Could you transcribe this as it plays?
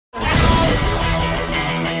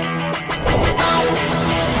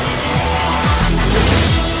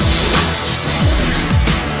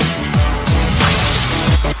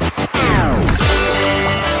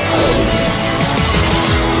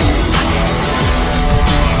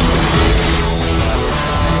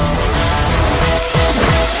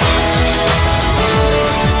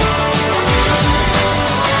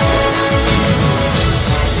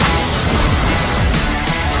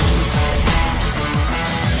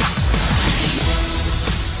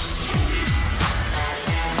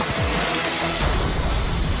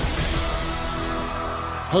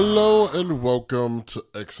Hello and welcome to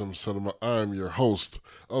XM Cinema. I'm your host,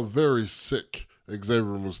 a very sick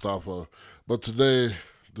Xavier Mustafa. But today,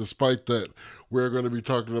 despite that, we're going to be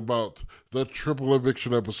talking about the triple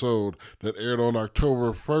eviction episode that aired on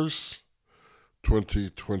October 1st,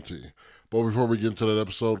 2020. But before we get into that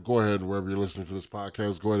episode, go ahead and wherever you're listening to this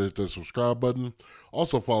podcast, go ahead and hit the subscribe button.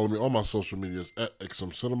 Also follow me on my social medias at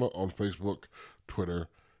XM Cinema on Facebook, Twitter,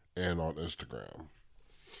 and on Instagram.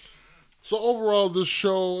 So overall, this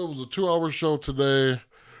show, it was a 2-hour show today.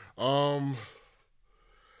 I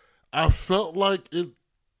felt like it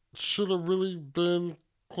should have really been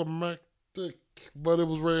climactic, but it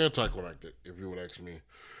was very anticlimactic, if you would ask me.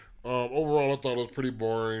 Overall, I thought it was pretty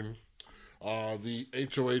boring. The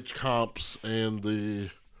HOH comps and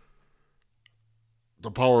the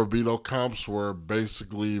Power of Veto comps were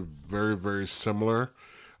basically very, very similar.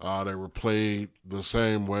 They were played the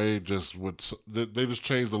same way, they just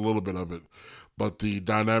changed a little bit of it, but the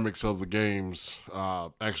dynamics of the games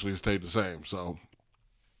actually stayed the same. So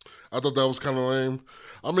I thought that was kind of lame.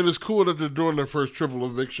 I mean, it's cool that they're doing their first triple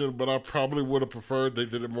eviction, but I probably would have preferred they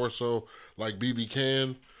did it more so like BB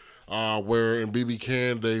Can, where in BB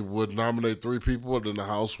Can they would nominate 3 people and then the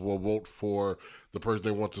House will vote for the person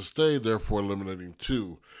they want to stay, therefore eliminating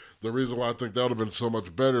 2. The reason why I think that would have been so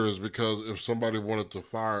much better is because if somebody wanted to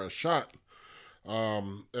fire a shot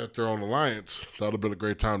at their own alliance, that would have been a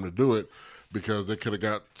great time to do it because they could have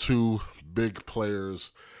got 2 big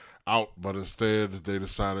players out, but instead they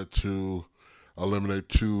decided to eliminate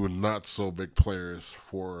 2 not so big players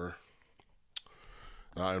for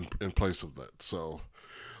in place of that. So,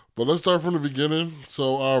 but let's start from the beginning.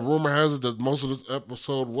 So, rumor has it that most of this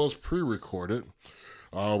episode was pre-recorded,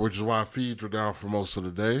 which is why feeds were down for most of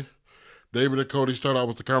the day. David and Cody start out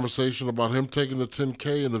with the conversation about him taking the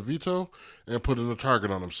 10K in the veto and putting a target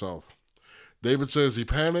on himself. David says he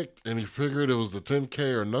panicked and he figured it was the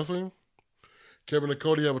 10K or nothing. Kevin and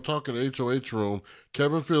Cody have a talk in the HOH room.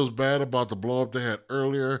 Kevin feels bad about the blow-up they had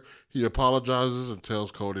earlier. He apologizes and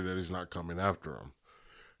tells Cody that he's not coming after him.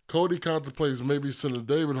 Cody contemplates maybe sending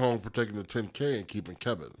David home for taking the 10K and keeping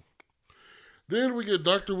Kevin. Then we get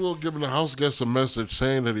Dr. Will giving the house guests a message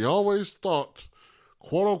saying that he always thought,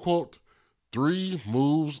 quote-unquote, 3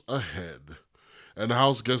 moves ahead. And the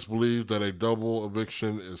house guests believe that a double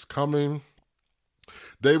eviction is coming.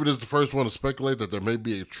 David is the first one to speculate that there may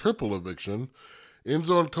be a triple eviction.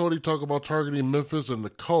 Enzo and Cody talk about targeting Memphis and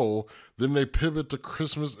Nicole. Then they pivot to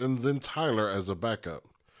Christmas and then Tyler as a backup.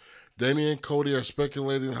 Danny and Cody are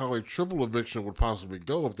speculating how a triple eviction would possibly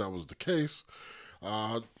go if that was the case.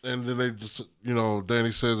 And then they just,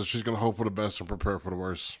 Danny says that she's going to hope for the best and prepare for the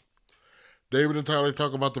worst. David and Tyler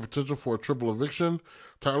talk about the potential for a triple eviction.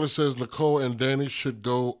 Tyler says Nicole and Danny should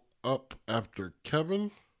go after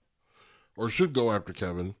Kevin.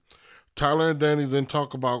 Tyler and Danny then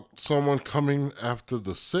talk about someone coming after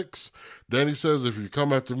the 6. Danny says, if you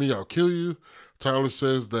come after me, I'll kill you. Tyler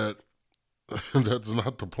says that that's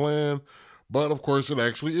not the plan, but of course it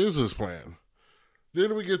actually is his plan.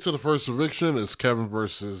 Then we get to the first eviction. It's Kevin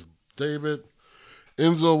versus David.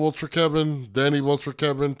 Enzo votes for Kevin, Danny votes for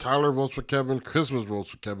Kevin, Tyler votes for Kevin, Christmas votes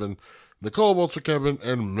for Kevin, Nicole votes for Kevin,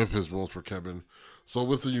 and Memphis votes for Kevin. So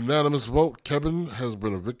with the unanimous vote, Kevin has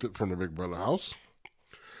been evicted from the Big Brother house.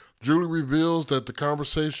 Julie reveals that the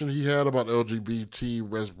conversation he had about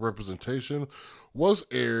LGBT representation was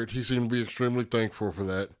aired. He seemed to be extremely thankful for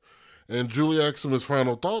that. And Julie asked him his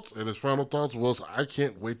final thoughts, and his final thoughts was, I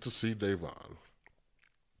can't wait to see Davon.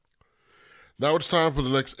 Now it's time for the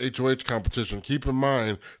next HOH competition. Keep in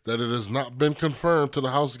mind that it has not been confirmed to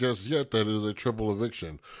the house guests yet that it is a triple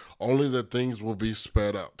eviction. Only that things will be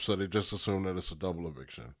sped up, so they just assume that it's a double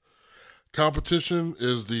eviction. Competition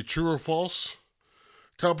is the true or false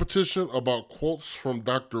competition about quotes from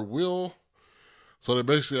Dr. Will. So they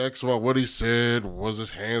basically ask about what he said, was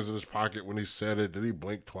his hands in his pocket when he said it, did he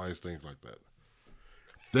blink twice, things like that.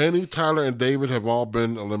 Danny, Tyler, and David have all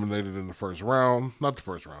been eliminated in the first round. Not the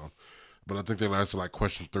first round, but I think they lasted like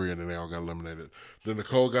question 3 and then they all got eliminated. Then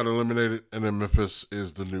Nicole got eliminated, and then Memphis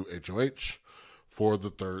is the new HOH for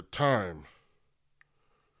the 3rd time.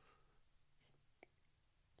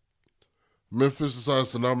 Memphis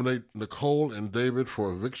decides to nominate Nicole and David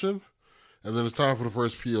for eviction. And then it's time for the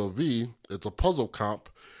first POV. It's a puzzle comp.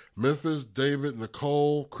 Memphis, David,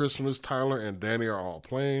 Nicole, Christmas, Tyler, and Danny are all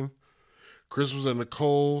playing. Christmas and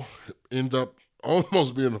Nicole end up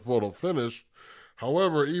almost being the photo finish.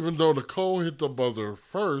 However, even though Nicole hit the buzzer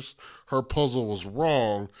first, her puzzle was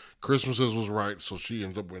wrong. Christmas's was right, so she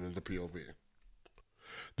ends up winning the POV.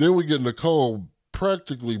 Then we get Nicole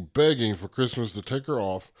practically begging for Christmas to take her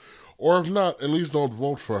off, or if not, at least don't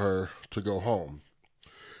vote for her to go home.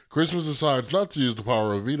 Christmas decides not to use the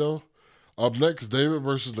power of veto. Up next, David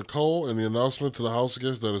versus Nicole, and the announcement to the house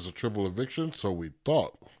guests that it's a triple eviction, so we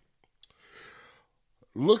thought.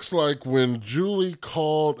 Looks like when Julie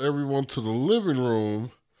called everyone to the living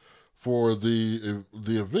room for the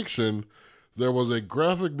eviction, there was a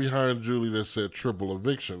graphic behind Julie that said triple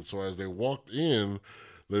eviction. So as they walked in,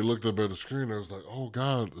 they looked up at the screen and was like, oh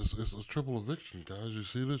God, it's a triple eviction, guys. You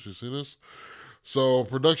see this? You see this? So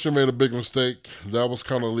production made a big mistake. That was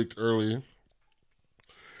kind of leaked early.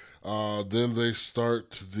 Then they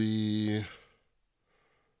start the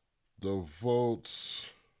votes.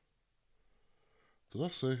 Did I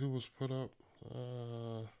say who was put up?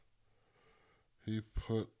 He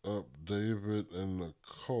put up David and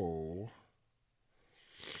Nicole.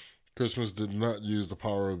 Christmas did not use the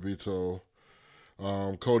power of veto.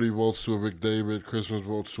 Cody votes to evict David. Christmas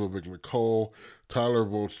votes to evict Nicole. Tyler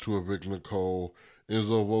votes to evict Nicole.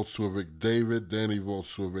 Enzo votes to evict David. Danny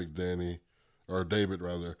votes to evict David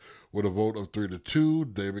rather. With a vote of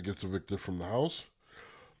 3-2, David gets evicted from the house.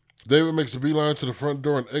 David makes a beeline to the front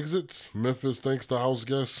door and exits. Memphis thanks the house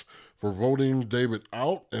guests for voting David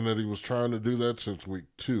out and that he was trying to do that since week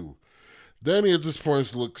 2. Danny at this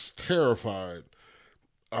point looks terrified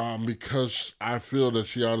because I feel that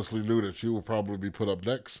she honestly knew that she will probably be put up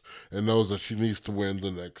next and knows that she needs to win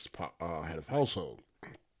the next head of household.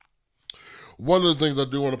 One of the things I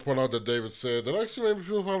do want to point out that David said that actually made me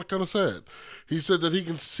feel kind of sad. He said that he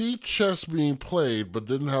can see chess being played but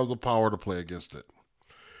didn't have the power to play against it.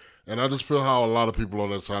 And I just feel how a lot of people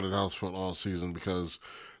on that side of the house felt all season because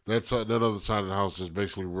that other side of the house just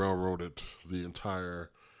basically railroaded the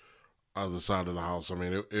entire other side of the house. I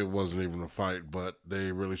mean, it wasn't even a fight, but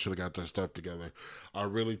they really should have got their stuff together. I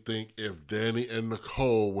really think if Danny and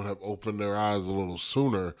Nicole would have opened their eyes a little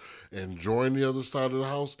sooner and joined the other side of the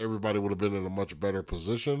house, everybody would have been in a much better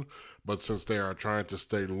position. But since they are trying to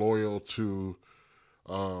stay loyal to,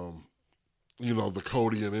 the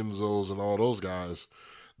Cody and Enzos and all those guys,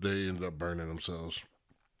 they end up burning themselves.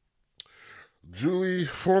 Julie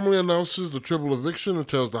formally announces the triple eviction and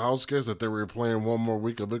tells the house guests that they were playing one more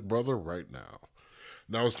week of Big Brother right now.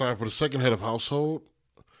 Now it's time for the second head of household.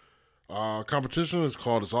 Competition is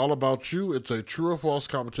called It's All About You. It's a true or false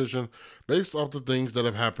competition based off the things that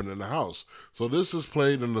have happened in the house. So this is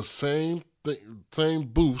played in the same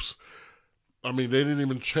booths. I mean, they didn't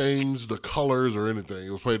even change the colors or anything.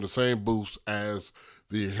 It was played in the same booths as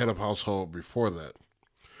the head of household before that.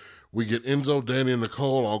 We get Enzo, Danny, and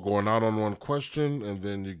Nicole all going out on one question, and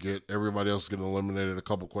then you get everybody else getting eliminated a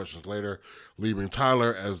couple questions later, leaving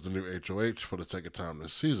Tyler as the new HOH for the second time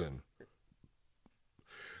this season.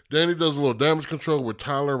 Danny does a little damage control with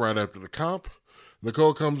Tyler right after the comp.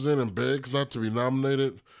 Nicole comes in and begs not to be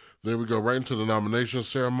nominated. Then we go right into the nomination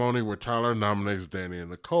ceremony where Tyler nominates Danny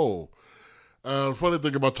and Nicole. The funny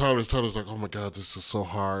thing about Tyler is Tyler's like, oh my God, this is so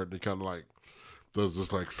hard. And he kind of like does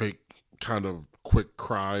this like fake kind of quick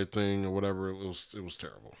cry thing or whatever. It was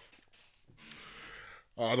terrible.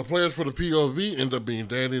 The players for the POV end up being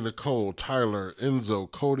Danny, Nicole, Tyler,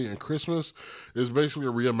 Enzo, Cody, and Christmas. Is basically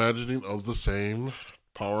a reimagining of the same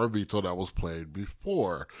power of veto that was played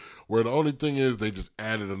before, where the only thing is they just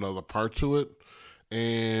added another part to it,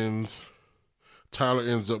 and Tyler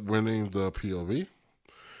ends up winning the POV.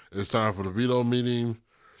 It's time for the veto meeting.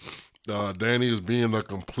 Danny is being a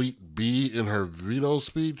complete B in her veto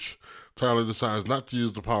speech. Tyler decides not to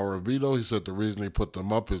use the power of veto. He said the reason he put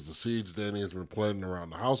them up is the seeds Danny has been planting around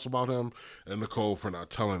the house about him, and Nicole for not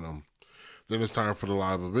telling him. Then it's time for the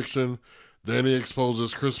live eviction. Danny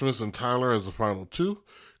exposes Christmas and Tyler as the final two,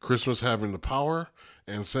 Christmas having the power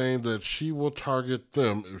and saying that she will target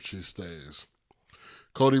them if she stays.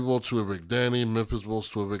 Cody votes to evict Danny, Memphis votes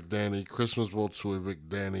to evict Danny, Christmas votes to evict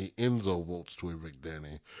Danny, Enzo votes to evict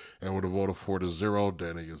Danny, and with a vote of 4-0,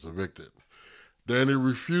 Danny is evicted. Danny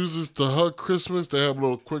refuses to hug Christmas. They have a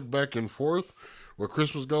little quick back and forth where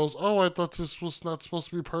Christmas goes, oh, I thought this was not supposed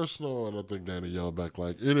to be personal. And I think Danny yelled back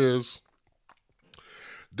like, it is.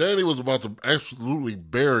 Danny was about to absolutely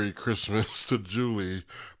bury Christmas to Julie,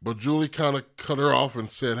 but Julie kind of cut her off and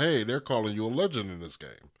said, hey, they're calling you a legend in this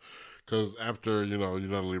game. Because after, you got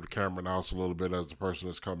to leave the camera in the house a little bit as the person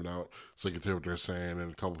that's coming out, so you can hear what they're saying.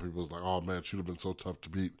 And a couple of people was like, oh, man, she'd have been so tough to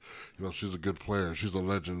beat. She's a good player. She's a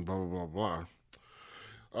legend, blah, blah, blah,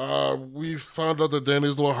 blah. We found out that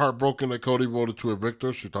Danny's a little heartbroken that Cody voted to evict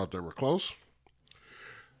her. She thought they were close.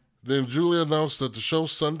 Then Julie announced that the show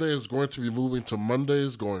Sunday is going to be moving to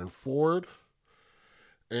Mondays going forward.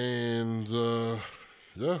 And,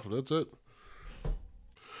 yeah, that's it.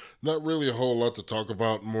 Not really a whole lot to talk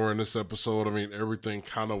about more in this episode. I mean, everything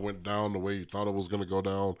kind of went down the way you thought it was going to go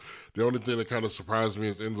down. The only thing that kind of surprised me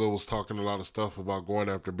is Enzo was talking a lot of stuff about going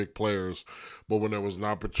after big players, but when there was an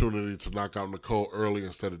opportunity to knock out Nicole early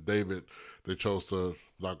instead of David, they chose to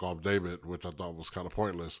knock off David, which I thought was kind of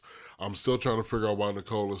pointless. I'm still trying to figure out why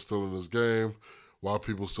Nicole is still in this game, why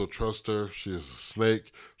people still trust her. She is a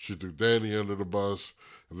snake. She threw Danny under the bus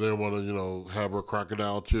and then want to, have her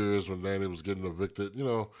crocodile tears when Danny was getting evicted.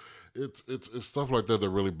 It's stuff like that that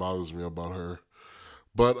really bothers me about her.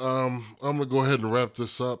 But I'm gonna go ahead and wrap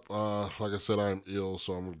this up. Like I said, I'm ill,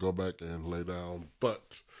 so I'm gonna go back and lay down.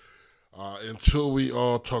 But until we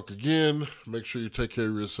all talk again, make sure you take care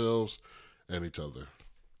of yourselves and each other.